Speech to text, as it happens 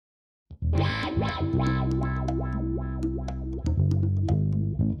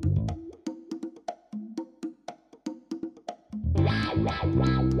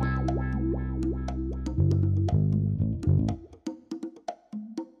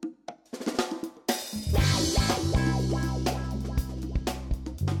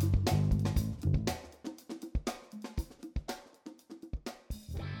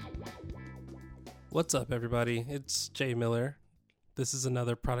What's up, everybody? It's Jay Miller. This is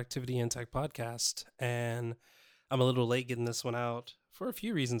another Productivity and Tech podcast, and I'm a little late getting this one out for a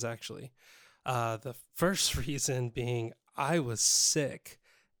few reasons, actually. The first reason being I was sick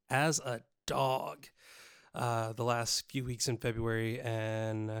as a dog the last few weeks in February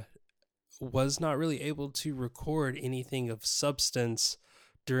and was not really able to record anything of substance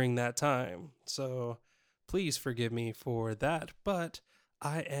during that time. So please forgive me for that, but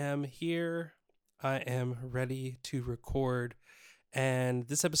I am here. I am ready to record, and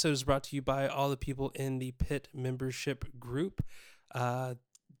this episode is brought to you by all the people in the PIT membership group.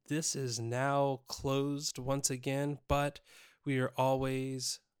 This is now closed once again, but we are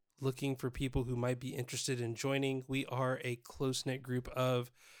always looking for people who might be interested in joining. We are a close-knit group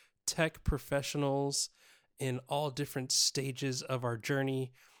of tech professionals in all different stages of our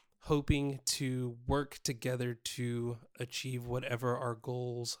journey, hoping to work together to achieve whatever our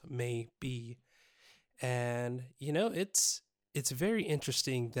goals may be. And, you know, it's very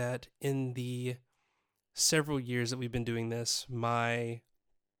interesting that in the several years that we've been doing this, my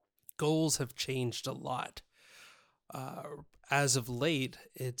goals have changed a lot. As of late,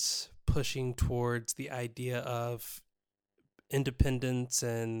 it's pushing towards the idea of independence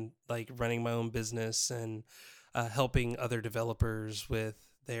and like running my own business and helping other developers with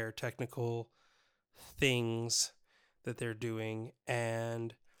their technical things that they're doing,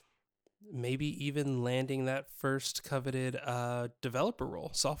 and maybe even landing that first coveted developer role,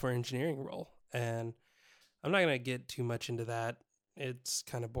 software engineering role. And I'm not going to get too much into that. It's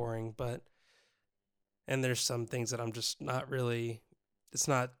kind of boring, and there's some things that I'm just not really, it's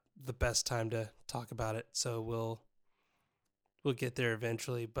not the best time to talk about it. So we'll get there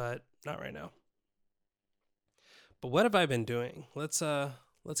eventually, but not right now. But what have I been doing? Let's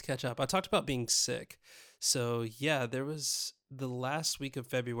catch up. I talked about being sick. So yeah, there was the last week of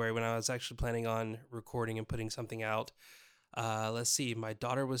February when I was actually planning on recording and putting something out. Let's see. My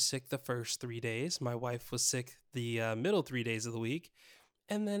daughter was sick the first 3 days. My wife was sick the middle 3 days of the week.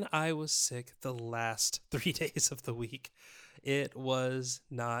 And then I was sick the last 3 days of the week. It was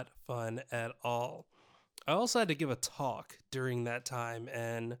not fun at all. I also had to give a talk during that time,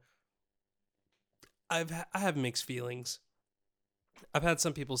 and I have mixed feelings. I've had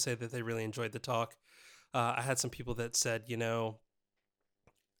some people say that they really enjoyed the talk. I had some people that said, you know,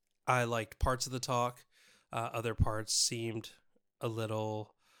 I liked parts of the talk. Other parts seemed a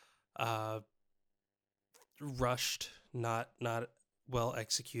little rushed, not well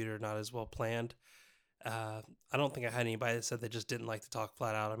executed, or not as well planned. I don't think I had anybody that said they just didn't like the talk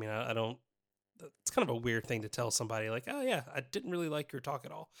flat out. I mean, I don't. It's kind of a weird thing to tell somebody, like, oh yeah, I didn't really like your talk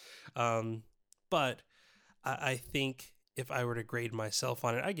at all. But I think if I were to grade myself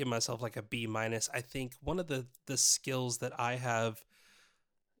on it, I give myself like a B-. I think one of the skills that I have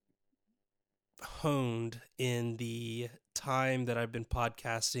honed in the time that I've been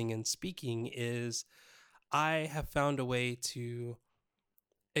podcasting and speaking is I have found a way to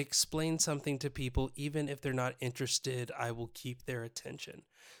explain something to people. Even if they're not interested, I will keep their attention.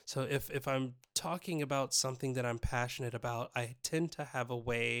 So if I'm talking about something that I'm passionate about, I tend to have a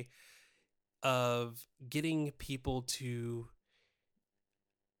way of getting people to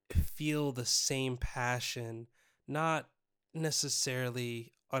feel the same passion, not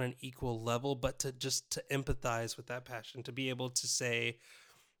necessarily on an equal level, but to empathize with that passion, to be able to say,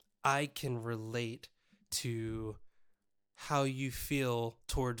 I can relate to how you feel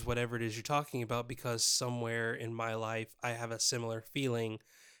towards whatever it is you're talking about, because somewhere in my life I have a similar feeling,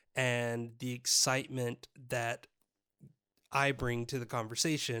 and the excitement that I bring to the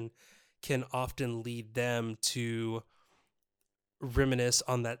conversation can often lead them to reminisce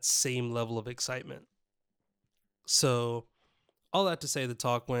on that same level of excitement. So all that to say, the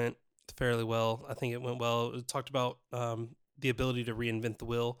talk went fairly well. I think it went well. It talked about the ability to reinvent the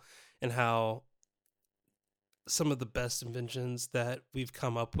wheel, and how some of the best inventions that we've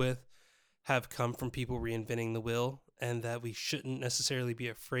come up with have come from people reinventing the wheel, and that we shouldn't necessarily be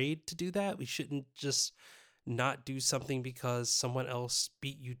afraid to do that. We shouldn't just not do something because someone else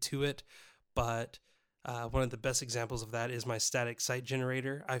beat you to it. But one of the best examples of that is my static site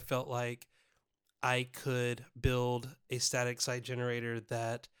generator. I felt like I could build a static site generator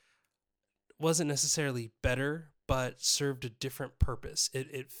that wasn't necessarily better, but served a different purpose.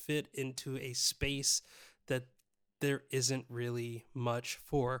 It fit into a space that there isn't really much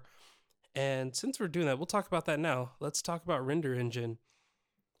for. And since we're doing that, we'll talk about that now. Let's talk about Render Engine.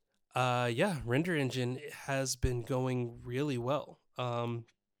 Render Engine has been going really well. I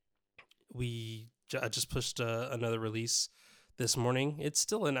just pushed another release this morning. It's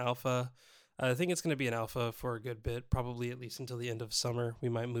still in alpha. I think it's going to be in alpha for a good bit, probably at least until the end of summer. We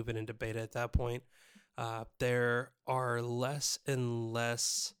might move it into beta at that point. There are less and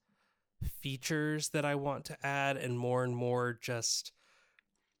less features that I want to add, and more just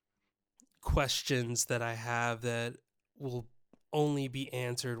questions that I have that will only be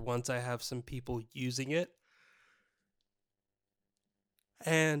answered once I have some people using it.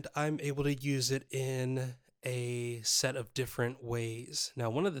 And I'm able to use it in a set of different ways. Now,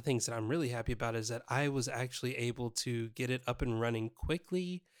 one of the things that I'm really happy about is that I was actually able to get it up and running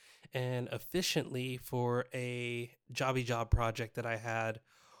quickly and efficiently for a jobby job project that I had,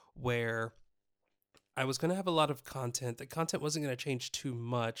 where I was going to have a lot of content. The content wasn't going to change too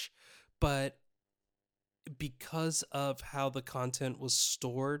much, but because of how the content was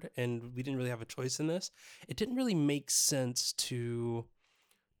stored and we didn't really have a choice in this, it didn't really make sense to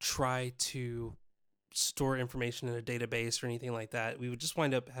try to store information in a database or anything like that. We would just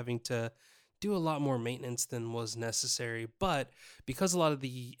wind up having to do a lot more maintenance than was necessary. But because a lot of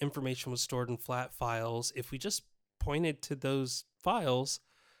the information was stored in flat files, if we just pointed to those files,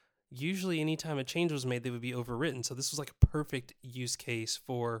 usually anytime a change was made, they would be overwritten. So this was like a perfect use case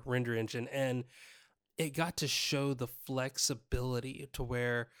for Render Engine. And it got to show the flexibility to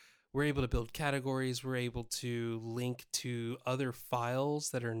where we're able to build categories. We're able to link to other files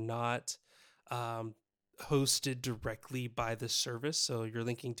that are not hosted directly by the service. So you're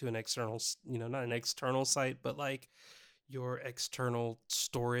linking to an external, not an external site, but like your external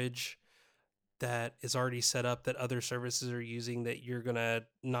storage that is already set up that other services are using that you're going to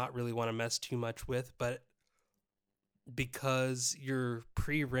not really want to mess too much with. But because you're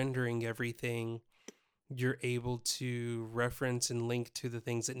pre-rendering everything, you're able to reference and link to the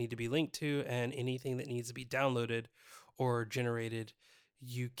things that need to be linked to, and anything that needs to be downloaded or generated,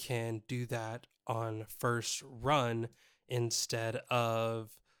 you can do that on first run instead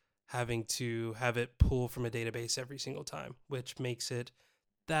of having to have it pull from a database every single time, which makes it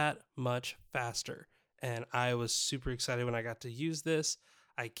that much faster. And I was super excited when I got to use this.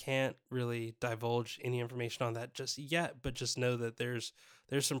 I can't really divulge any information on that just yet, but just know that there's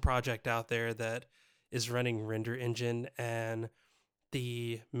some project out there that is running Render Engine, and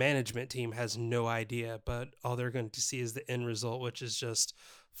the management team has no idea, but all they're going to see is the end result, which is just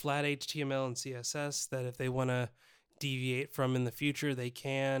flat HTML and CSS that if they want to deviate from in the future, they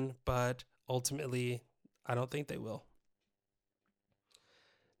can, but ultimately, I don't think they will.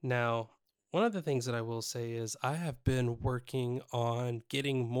 Now, one of the things that I will say is I have been working on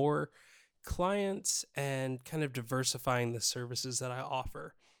getting more clients and kind of diversifying the services that I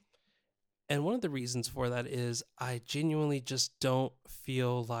offer. And one of the reasons for that is I genuinely just don't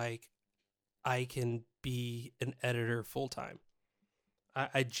feel like I can be an editor full time.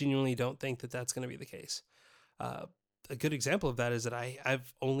 I genuinely don't think that that's going to be the case. A good example of that is that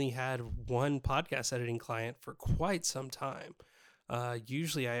I've only had one podcast editing client for quite some time.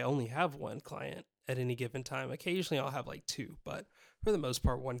 Usually I only have one client at any given time. Occasionally I'll have like two, but for the most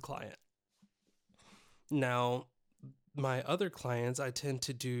part, one client. Now, my other clients, I tend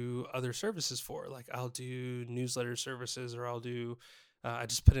to do other services for. Like I'll do newsletter services, or I'll do, I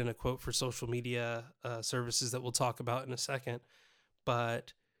just put in a quote for social media services that we'll talk about in a second.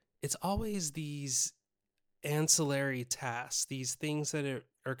 But it's always these ancillary tasks, these things that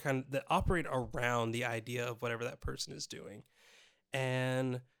are kind of, that operate around the idea of whatever that person is doing.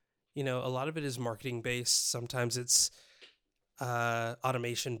 And, a lot of it is marketing based. Sometimes it's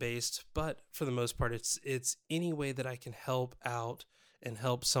automation based, but for the most part, it's any way that I can help out and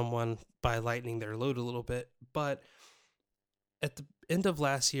help someone by lightening their load a little bit. But at the end of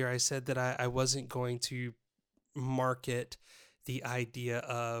last year, I said that I wasn't going to market the idea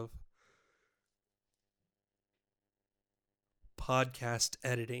of podcast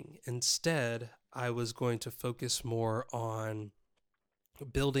editing. Instead, I was going to focus more on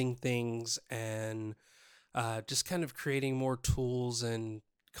building things and just kind of creating more tools and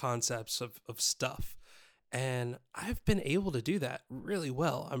concepts of stuff. And I've been able to do that really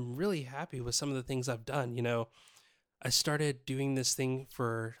well. I'm really happy with some of the things I've done. I started doing this thing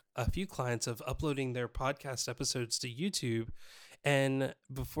for a few clients of uploading their podcast episodes to YouTube. And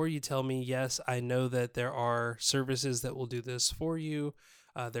before you tell me, yes, I know that there are services that will do this for you.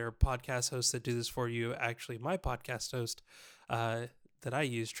 There are podcast hosts that do this for you. Actually, my podcast host that I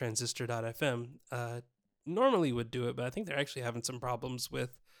use, Transistor.fm, normally would do it, but I think they're actually having some problems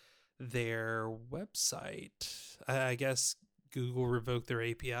with their website. I guess Google revoked their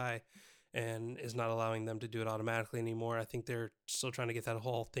API and is not allowing them to do it automatically anymore. I think they're still trying to get that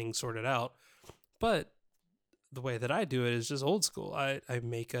whole thing sorted out. But the way that I do it is just old school. I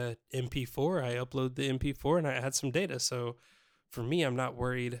make a MP4, I upload the MP4, and I add some data. So for me, I'm not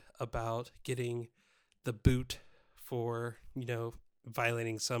worried about getting the boot for,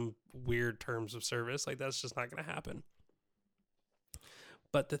 violating some weird terms of service. Like, that's just not going to happen.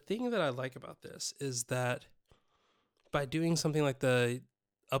 But the thing that I like about this is that by doing something like the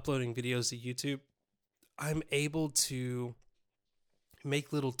uploading videos to YouTube, I'm able to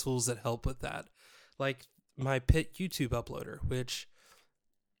make little tools that help with that. Like my Pit YouTube uploader, which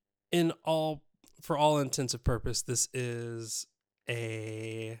for all intents and purpose, this is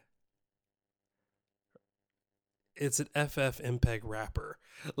it's an FFmpeg wrapper.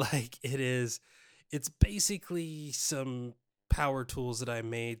 Like it's basically some power tools that I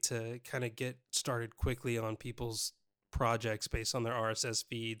made to kind of get started quickly on people's projects based on their RSS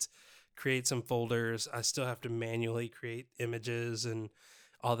feeds, create some folders. I still have to manually create images and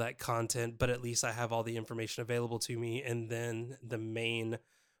all that content, but at least I have all the information available to me. And then the main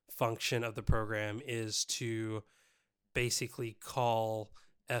function of the program is to basically call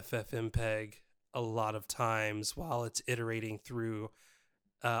FFmpeg a lot of times while it's iterating through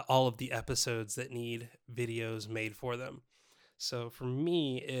all of the episodes that need videos made for them. So for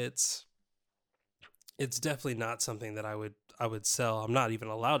me, it's definitely not something that I would sell. I'm not even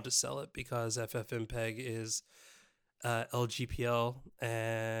allowed to sell it because FFmpeg is LGPL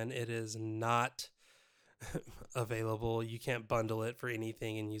and it is not available. You can't bundle it for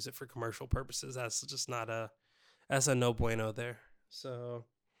anything and use it for commercial purposes. That's just that's a no bueno there. So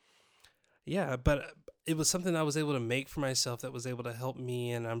yeah, but it was something I was able to make for myself that was able to help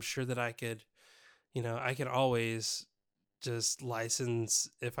me, and I'm sure that I could always just license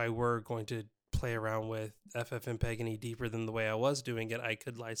if I were going to play around with FFmpeg any deeper than the way I was doing it. I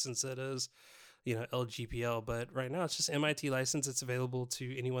could license it as LGPL, but right now it's just MIT license. It's available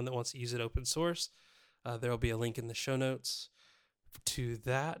to anyone that wants to use it open source. There will be a link in the show notes to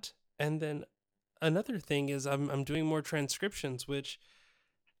that. And then another thing is I'm doing more transcriptions, which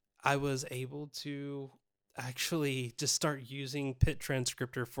I was able to actually just start using Pit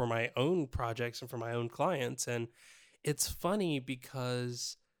Transcriptor for my own projects and for my own clients. And it's funny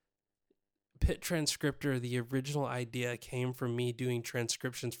because Pit Transcriptor, the original idea came from me doing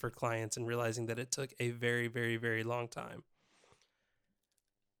transcriptions for clients and realizing that it took a very, very, very long time.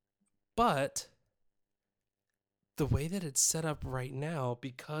 But the way that it's set up right now,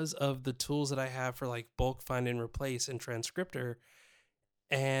 because of the tools that I have for like bulk find and replace and Transcriptor,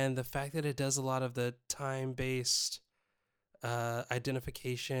 and the fact that it does a lot of the time-based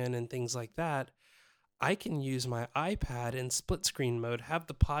identification and things like that, I can use my iPad in split screen mode, have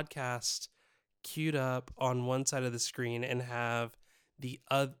the podcast queued up on one side of the screen, and have the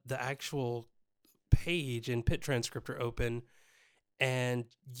actual page in Pit Transcriptor open, and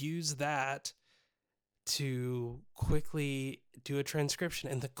use that to quickly do a transcription.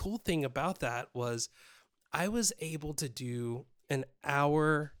 And the cool thing about that was I was able to do an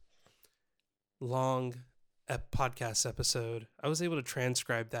hour long podcast episode. I was able to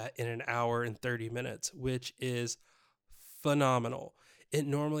transcribe that in an hour and 30 minutes, which is phenomenal. It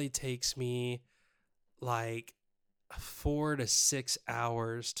normally takes me like 4 to 6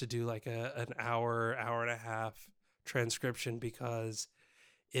 hours to do like an hour and a half transcription, because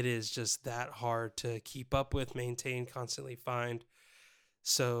it is just that hard to keep up with, maintain, constantly find.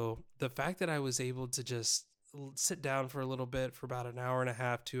 So the fact that I was able to just sit down for a little bit for about an hour and a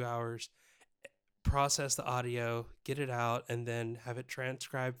half, 2 hours, process the audio, get it out, and then have it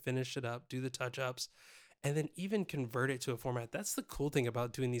transcribed, finish it up, do the touch-ups, and then even convert it to a format. That's the cool thing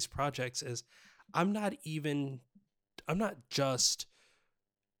about doing these projects is I'm not just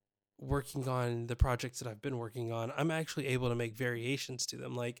working on the projects that I've been working on. I'm actually able to make variations to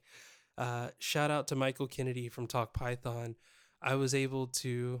them. Like, shout out to Michael Kennedy from Talk Python. I was able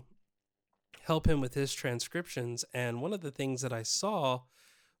to help him with his transcriptions, and one of the things that I saw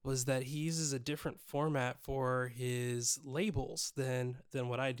was that he uses a different format for his labels than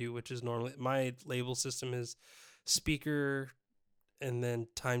what I do, which is normally my label system is speaker and then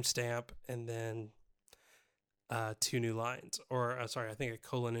timestamp and then 2 new lines, or I think a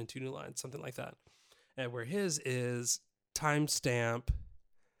colon and 2 new lines, something like that. And where his is timestamp,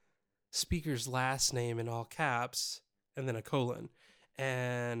 speaker's last name in all caps, and then a colon,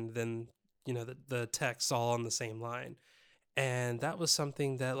 and then the text all on the same line. And that was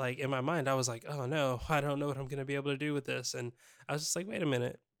something that, like, in my mind, I was like, oh no, I don't know what I'm going to be able to do with this. And I was just like, wait a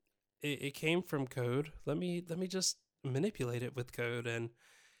minute. it came from code. Let me just manipulate it with code, and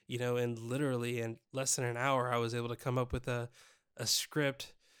and literally in less than an hour, I was able to come up with a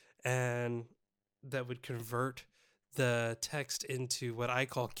script and that would convert the text into what I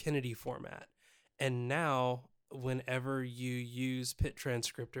call Kennedy format. And now, whenever you use Pit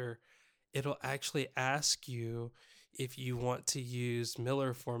Transcriptor, it'll actually ask you if you want to use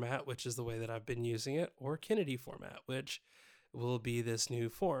Miller format, which is the way that I've been using it, or Kennedy format, which will be this new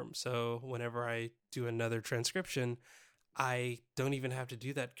form. So whenever I do another transcription, I don't even have to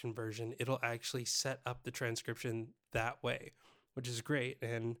do that conversion. It'll actually set up the transcription that way, which is great.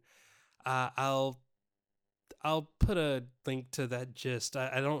 And I'll put a link to that gist.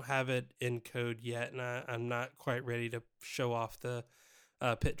 I don't have it in code yet, and I'm not quite ready to show off the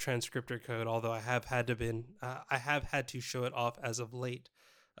Pit Transcriptor code. Although I have had to show it off as of late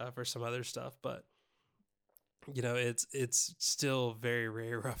for some other stuff. But it's still very,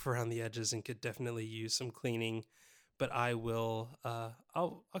 very rough around the edges and could definitely use some cleaning. But I will.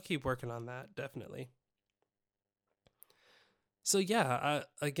 I'll keep working on that, definitely. So yeah,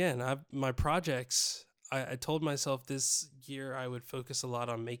 my projects. I told myself this year I would focus a lot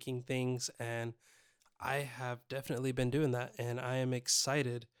on making things, and I have definitely been doing that, and I am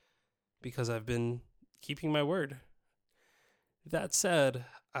excited because I've been keeping my word. That said,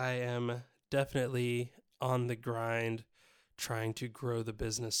 I am definitely on the grind trying to grow the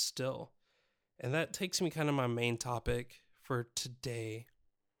business still. And that takes me kind of my main topic for today.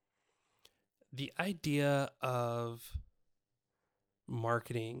 The idea of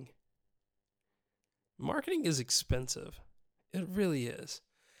marketing. Marketing is expensive. It really is.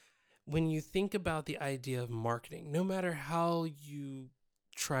 When you think about the idea of marketing, no matter how you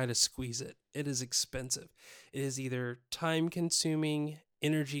try to squeeze it, it is expensive. It is either time consuming,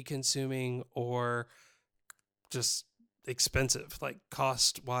 energy consuming, or just expensive, like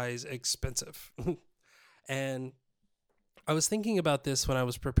cost wise expensive. And I was thinking about this when I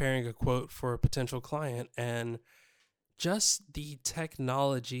was preparing a quote for a potential client, and just the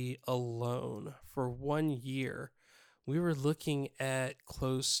technology alone for 1 year, we were looking at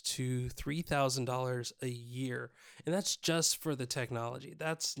close to $3,000 a year. And that's just for the technology.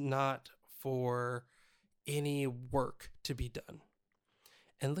 That's not for any work to be done.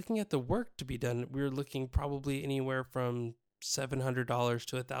 And looking at the work to be done, we were looking probably anywhere from $700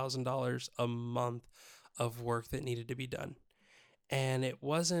 to $1,000 a month of work that needed to be done. And it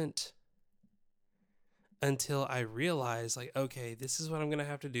wasn't until I realized, like, okay, this is what I'm going to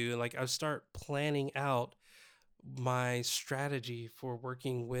have to do. And like, I start planning out my strategy for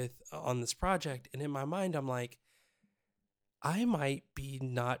working on this project. And in my mind, I'm like, I might be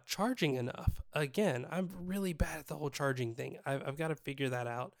not charging enough. Again, I'm really bad at the whole charging thing. I've got to figure that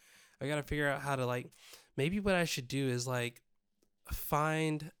out. I got to figure out how to maybe what I should do is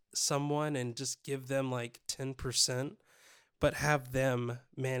find someone and just give them 10%, but have them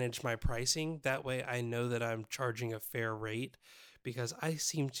manage my pricing. That way I know that I'm charging a fair rate, because I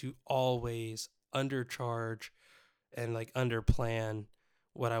seem to always undercharge and underplan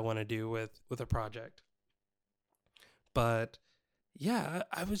what I want to do with a project. But yeah,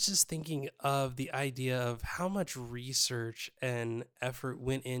 I was just thinking of the idea of how much research and effort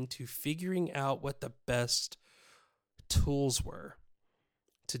went into figuring out what the best tools were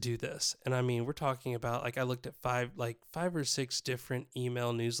to do this. And I mean, we're talking about I looked at five or six different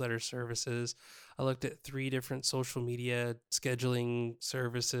email newsletter services. I looked at 3 different social media scheduling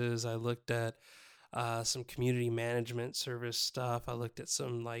services. I looked at some community management service stuff. I looked at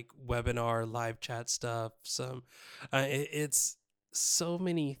some webinar live chat stuff. It's so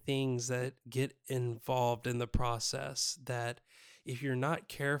many things that get involved in the process that if you're not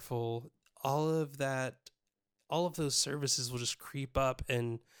careful, all of those services will just creep up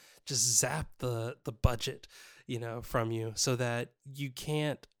and just zap the budget, from you, so that you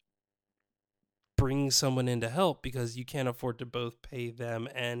can't bring someone in to help because you can't afford to both pay them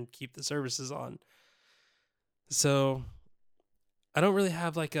and keep the services on. So I don't really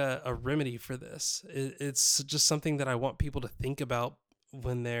have a remedy for this. It's just something that I want people to think about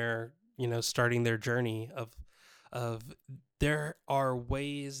when they're, starting their journey of there are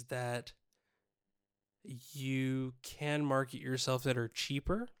ways that you can market yourself that are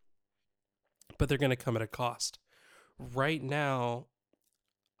cheaper, but they're going to come at a cost. Right now,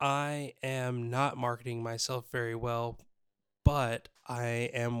 I am not marketing myself very well, but I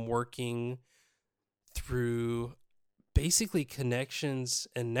am working through basically connections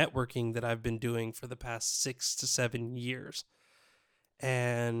and networking that I've been doing for the past 6 to 7 years.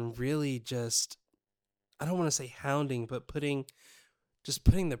 And really just, I don't want to say hounding, but putting just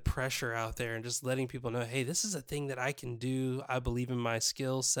putting the pressure out there and just letting people know, hey, this is a thing that I can do. I believe in my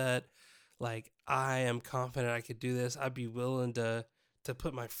skill set. Like, I am confident I could do this. I'd be willing to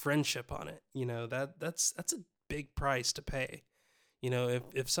put my friendship on it. That's a big price to pay.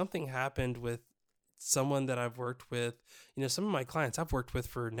 If something happened with someone that I've worked with, some of my clients I've worked with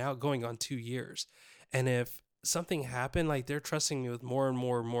for now going on 2 years. And if something happened, like, they're trusting me with more and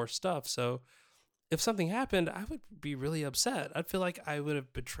more and more stuff. So if something happened, I would be really upset. I'd feel like I would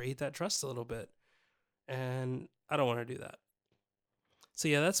have betrayed that trust a little bit. And I don't want to do that. So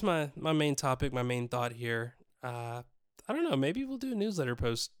yeah, that's my main topic, my main thought here. I don't know, maybe we'll do a newsletter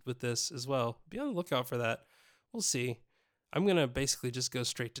post with this as well. Be on the lookout for that. We'll see. I'm going to basically just go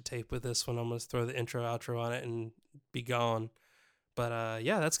straight to tape with this one. I'm going to throw the intro, outro on it and be gone. But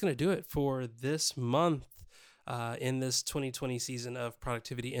yeah, that's going to do it for this month in this 2020 season of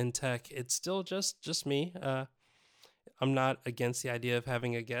Productivity in Tech. It's still just me. I'm not against the idea of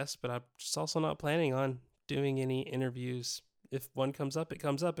having a guest, but I'm just also not planning on doing any interviews. If one comes up, it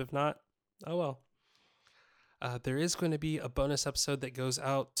comes up. If not, oh well. There is going to be a bonus episode that goes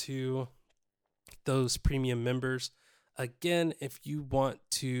out to those premium members. Again, if you want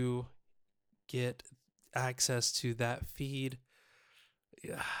to get access to that feed,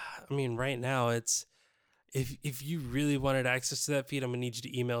 I mean, right now it's, if you really wanted access to that feed, I'm going to need you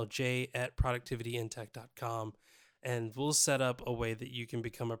to email j@productivityintech.com and we'll set up a way that you can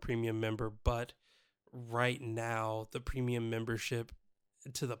become a premium member. But right now, the premium membership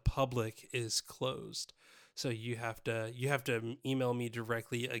to the public is closed. So you have to email me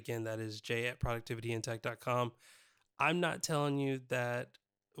directly. Again, that is j@productivityintech.com. I'm not telling you that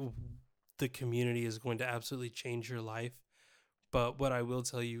the community is going to absolutely change your life, but what I will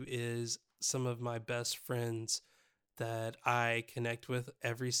tell you is some of my best friends that I connect with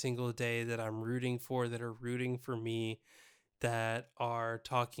every single day, that I'm rooting for, that are rooting for me, that are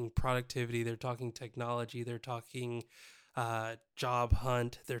talking productivity, they're talking technology, they're talking job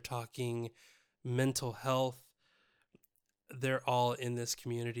hunt, they're talking mental health. They're all in this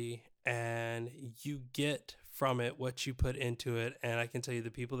community, and you get from it what you put into it. And I can tell you,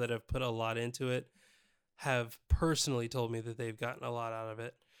 the people that have put a lot into it have personally told me that they've gotten a lot out of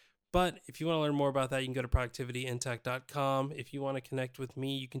it. But if you want to learn more about that, you can go to productivityintech.com. If you want to connect with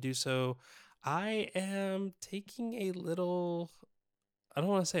me, you can do so. I am taking a little, I don't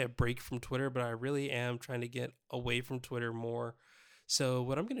want to say a break from Twitter, but I really am trying to get away from Twitter more. So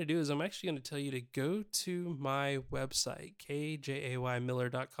what I'm going to do is I'm actually going to tell you to go to my website,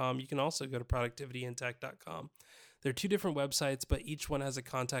 kjaymiller.com. You can also go to productivityintech.com. There are two different websites, but each one has a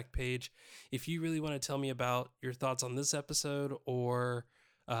contact page. If you really want to tell me about your thoughts on this episode or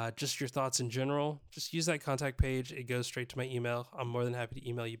just your thoughts in general, just use that contact page. It goes straight to my email. I'm more than happy to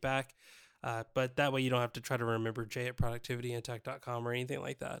email you back. But that way you don't have to try to remember j@productivityintech.com or anything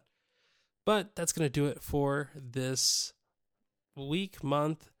like that. But that's going to do it for this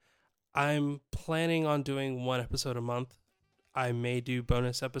month. I'm planning on doing one episode a month. I may do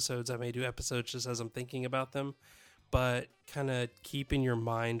bonus episodes. I may do episodes just as I'm thinking about them, but kind of keep in your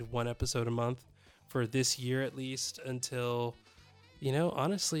mind one episode a month for this year, at least, until,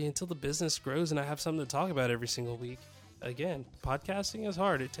 honestly, until the business grows and I have something to talk about every single week. Again, podcasting is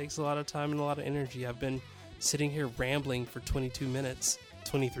hard. It takes a lot of time and a lot of energy. I've been sitting here rambling for 23 minutes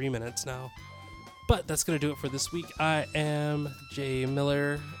now. But that's going to do it for this week. I am Jay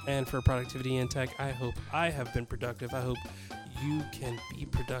Miller, and for Productivity in Tech, I hope I have been productive. I hope you can be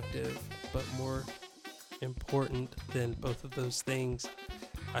productive, but more important than both of those things,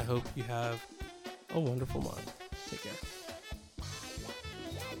 I hope you have a wonderful month.